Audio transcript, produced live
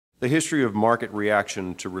The history of market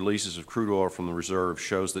reaction to releases of crude oil from the reserve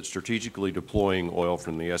shows that strategically deploying oil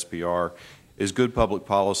from the SPR is good public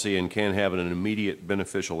policy and can have an immediate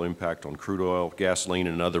beneficial impact on crude oil, gasoline,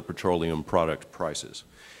 and other petroleum product prices.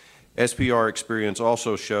 SPR experience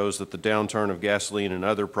also shows that the downturn of gasoline and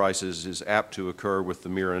other prices is apt to occur with the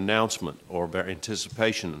mere announcement or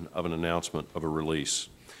anticipation of an announcement of a release.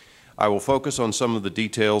 I will focus on some of the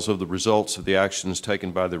details of the results of the actions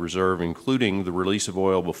taken by the Reserve, including the release of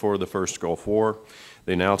oil before the first Gulf War,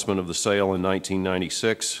 the announcement of the sale in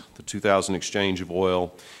 1996, the 2000 exchange of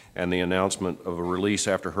oil, and the announcement of a release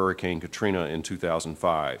after Hurricane Katrina in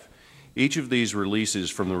 2005. Each of these releases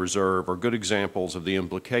from the Reserve are good examples of the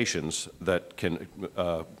implications that can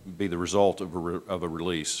be the result of a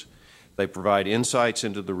release. They provide insights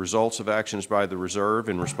into the results of actions by the Reserve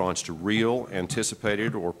in response to real,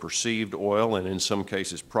 anticipated, or perceived oil and, in some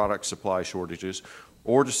cases, product supply shortages,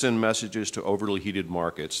 or to send messages to overly heated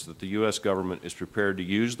markets that the U.S. government is prepared to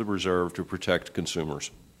use the Reserve to protect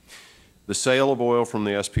consumers. The sale of oil from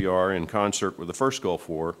the SPR, in concert with the first Gulf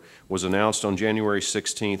War, was announced on January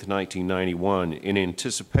 16, 1991, in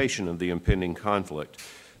anticipation of the impending conflict.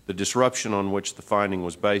 The disruption on which the finding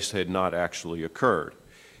was based had not actually occurred.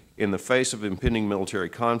 In the face of impending military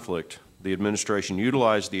conflict, the administration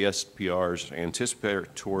utilized the SPR's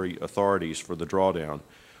anticipatory authorities for the drawdown.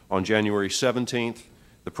 On January 17th,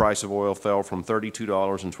 the price of oil fell from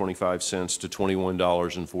 $32.25 to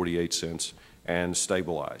 $21.48 and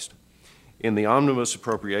stabilized. In the Omnibus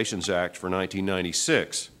Appropriations Act for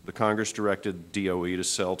 1996, the Congress directed DOE to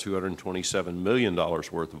sell $227 million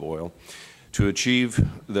worth of oil to achieve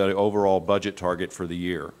the overall budget target for the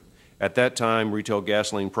year. At that time, retail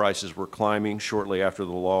gasoline prices were climbing. Shortly after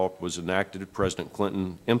the law was enacted, President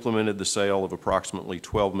Clinton implemented the sale of approximately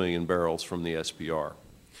 12 million barrels from the SPR.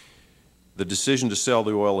 The decision to sell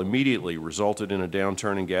the oil immediately resulted in a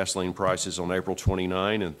downturn in gasoline prices on April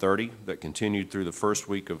 29 and 30 that continued through the first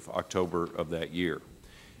week of October of that year.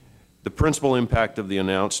 The principal impact of the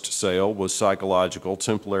announced sale was psychological,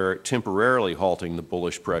 temporarily halting the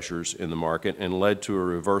bullish pressures in the market, and led to a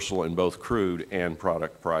reversal in both crude and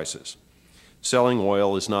product prices. Selling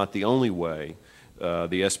oil is not the only way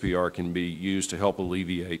the SPR can be used to help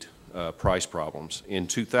alleviate price problems. In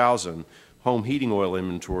 2000, home heating oil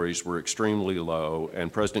inventories were extremely low,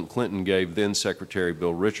 and President Clinton gave then Secretary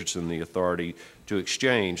Bill Richardson the authority to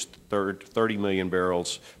exchange 30 million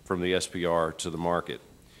barrels from the SPR to the market.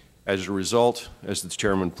 As a result, as the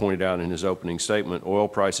Chairman pointed out in his opening statement, oil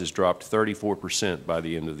prices dropped 34% by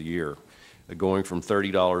the end of the year, going from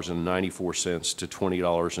 $30.94 to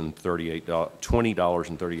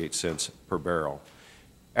 $20.38 per barrel.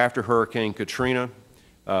 After Hurricane Katrina,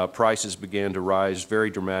 prices began to rise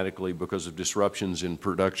very dramatically because of disruptions in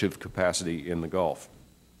productive capacity in the Gulf.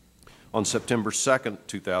 On September 2,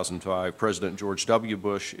 2005, President George W.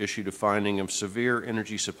 Bush issued a finding of severe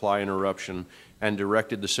energy supply interruption and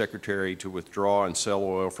directed the Secretary to withdraw and sell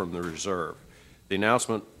oil from the Reserve. The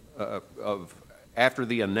announcement after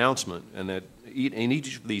the announcement, and that in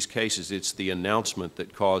each of these cases, it's the announcement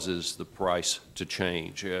that causes the price to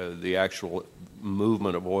change. The actual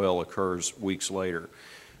movement of oil occurs weeks later.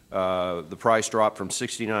 The price dropped from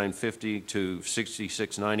 $69.50 to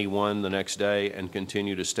 $66.91 the next day and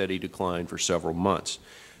continued a steady decline for several months.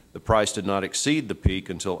 The price did not exceed the peak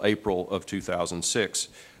until April of 2006.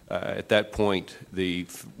 At that point, the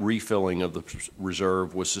refilling of the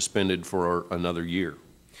reserve was suspended for another year.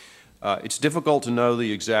 It's difficult to know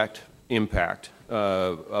the exact impact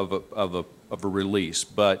of a release,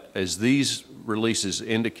 but as these releases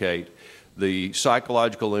indicate, the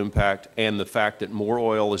psychological impact and the fact that more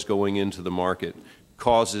oil is going into the market has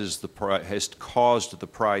caused the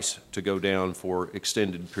price to go down for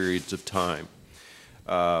extended periods of time.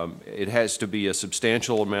 It has to be a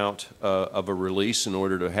substantial amount of a release in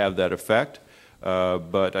order to have that effect,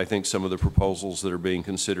 but I think some of the proposals that are being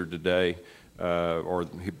considered today or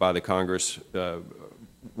by the Congress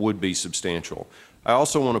would be substantial. I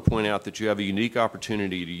also want to point out that you have a unique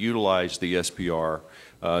opportunity to utilize the SPR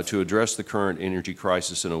to address the current energy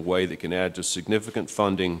crisis in a way that can add to significant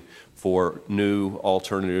funding for new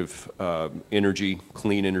alternative energy,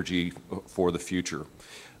 clean energy for the future.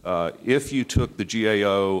 If you took the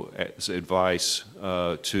GAO's advice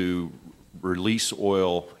to release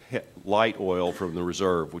oil, light oil from the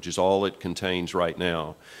reserve, which is all it contains right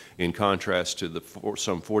now, in contrast to the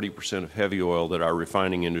some 40% of heavy oil that our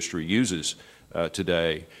refining industry uses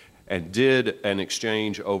today, and did an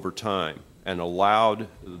exchange over time and allowed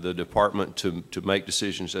the department to make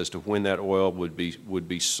decisions as to when that oil would be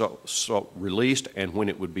released and when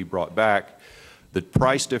it would be brought back, the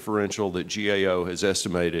price differential that GAO has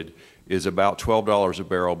estimated is about $12 a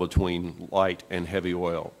barrel between light and heavy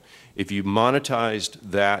oil. If you monetized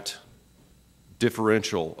that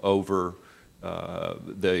differential over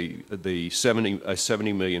the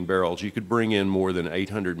 70 million barrels, you could bring in more than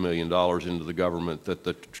 $800 million into the government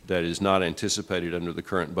that is not anticipated under the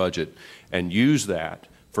current budget, and use that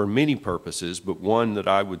for many purposes, but one that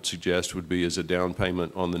I would suggest would be as a down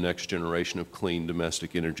payment on the next generation of clean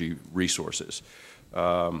domestic energy resources.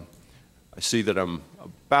 I see that I'm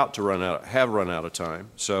about to have run out of time,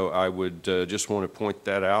 so I would just want to point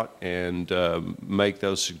that out and make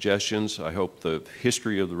those suggestions. I hope the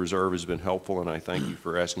history of the reserve has been helpful, and I thank you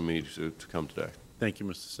for asking me to come today. Thank you,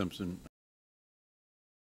 Mr. Simpson.